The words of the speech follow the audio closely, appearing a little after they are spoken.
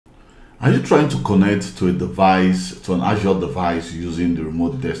Are you trying to connect to a device, to an Azure device using the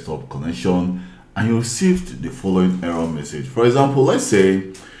remote desktop connection, and you received the following error message? For example, let's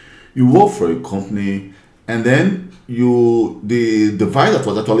say you work for a company and then the device that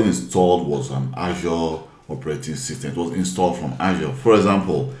was actually installed was an Azure operating system. It was installed from Azure. For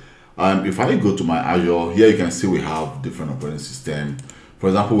example, if I go to my Azure, here you can see we have different operating system. For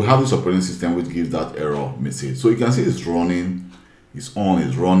example, we have this operating system which gives that error message. So you can see it's running, it's on,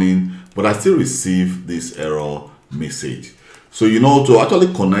 it's running, but I still receive this error message. So to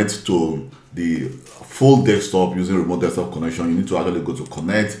actually connect to the full desktop using remote desktop connection, you need to actually go to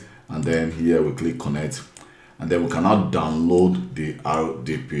connect, and then here we click connect, and then we can now download the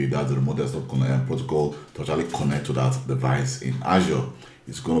RDP, that's the remote desktop protocol, to actually connect to that device in Azure.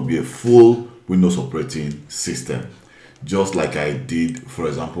 It's going to be a full Windows operating system, just like I did. For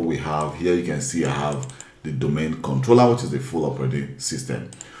example, we have here, you can see I have the domain controller, which is the full operating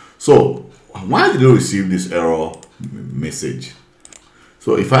system. So why did you receive this error message?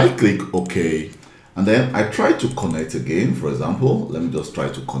 So if I click OK, and then I try to connect again, for example, let me just try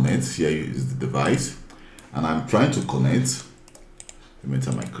to connect. Here is the device, and I'm trying to connect. Let me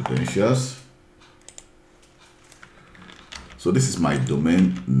enter my credentials. So this is my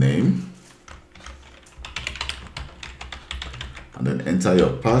domain name, and then enter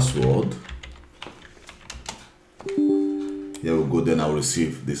your password. Here we go, then I'll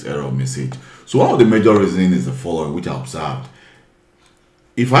receive this error message. So one of the major reasons is the following, which I observed.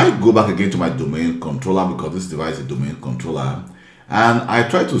 If I go back again to my domain controller, because this device is a domain controller, and I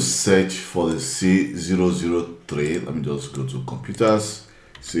try to search for the C003, let me just go to computers,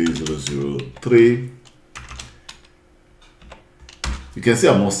 C003. You can see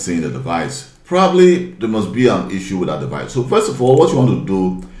I'm not seeing the device. Probably there must be an issue with that device. So first of all, what you want to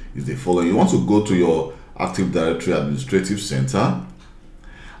do is the following. You want to go to your Active Directory Administrative Center,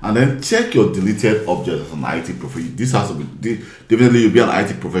 and then check your deleted objects as an IT professional. This has to be, definitely you'll be an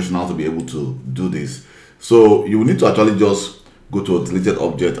IT professional to be able to do this. So you will need to actually just go to a deleted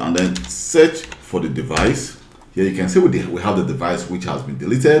object and then search for the device. Here you can see we have the device which has been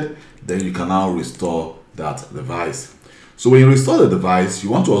deleted. Then you can now restore that device. So when you restore the device,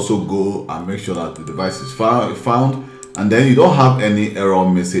 you want to also go and make sure that the device is found, and then you don't have any error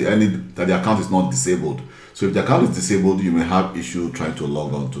message, that the account is not disabled. So if the account is disabled, you may have issue trying to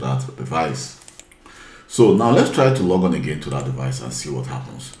log on to that device. So now let's try to log on again to that device and see what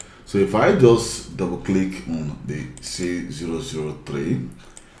happens. So if I just double click on the C003,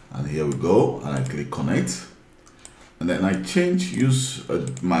 and here we go, and I click connect, and then I use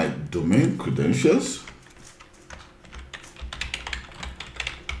my domain credentials,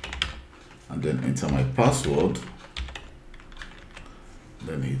 and then enter my password,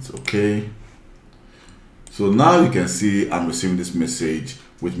 then hit OK. So now you can see I'm receiving this message,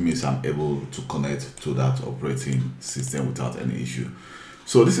 which means I'm able to connect to that operating system without any issue.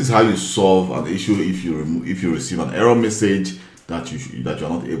 So this is how you solve an issue if you receive an error message that you're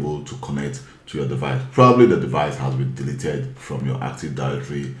not able to connect to your device. Probably the device has been deleted from your Active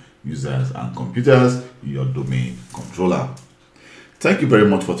Directory users and computers in your domain controller. Thank you very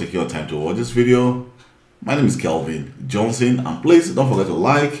much for taking your time to watch this video. My name is Kelvin Johnson, and please don't forget to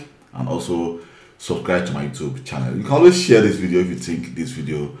like and also subscribe to my YouTube channel. You can always share this video if you think this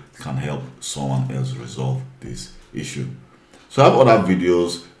video can help someone else resolve this issue. So I have other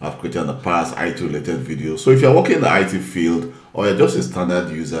videos I've created in the past, IT related videos. So if you're working in the IT field or you're just a standard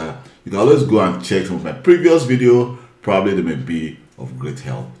user, you can always go and check some of my previous videos. Probably they may be of great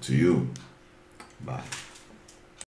help to you. Bye.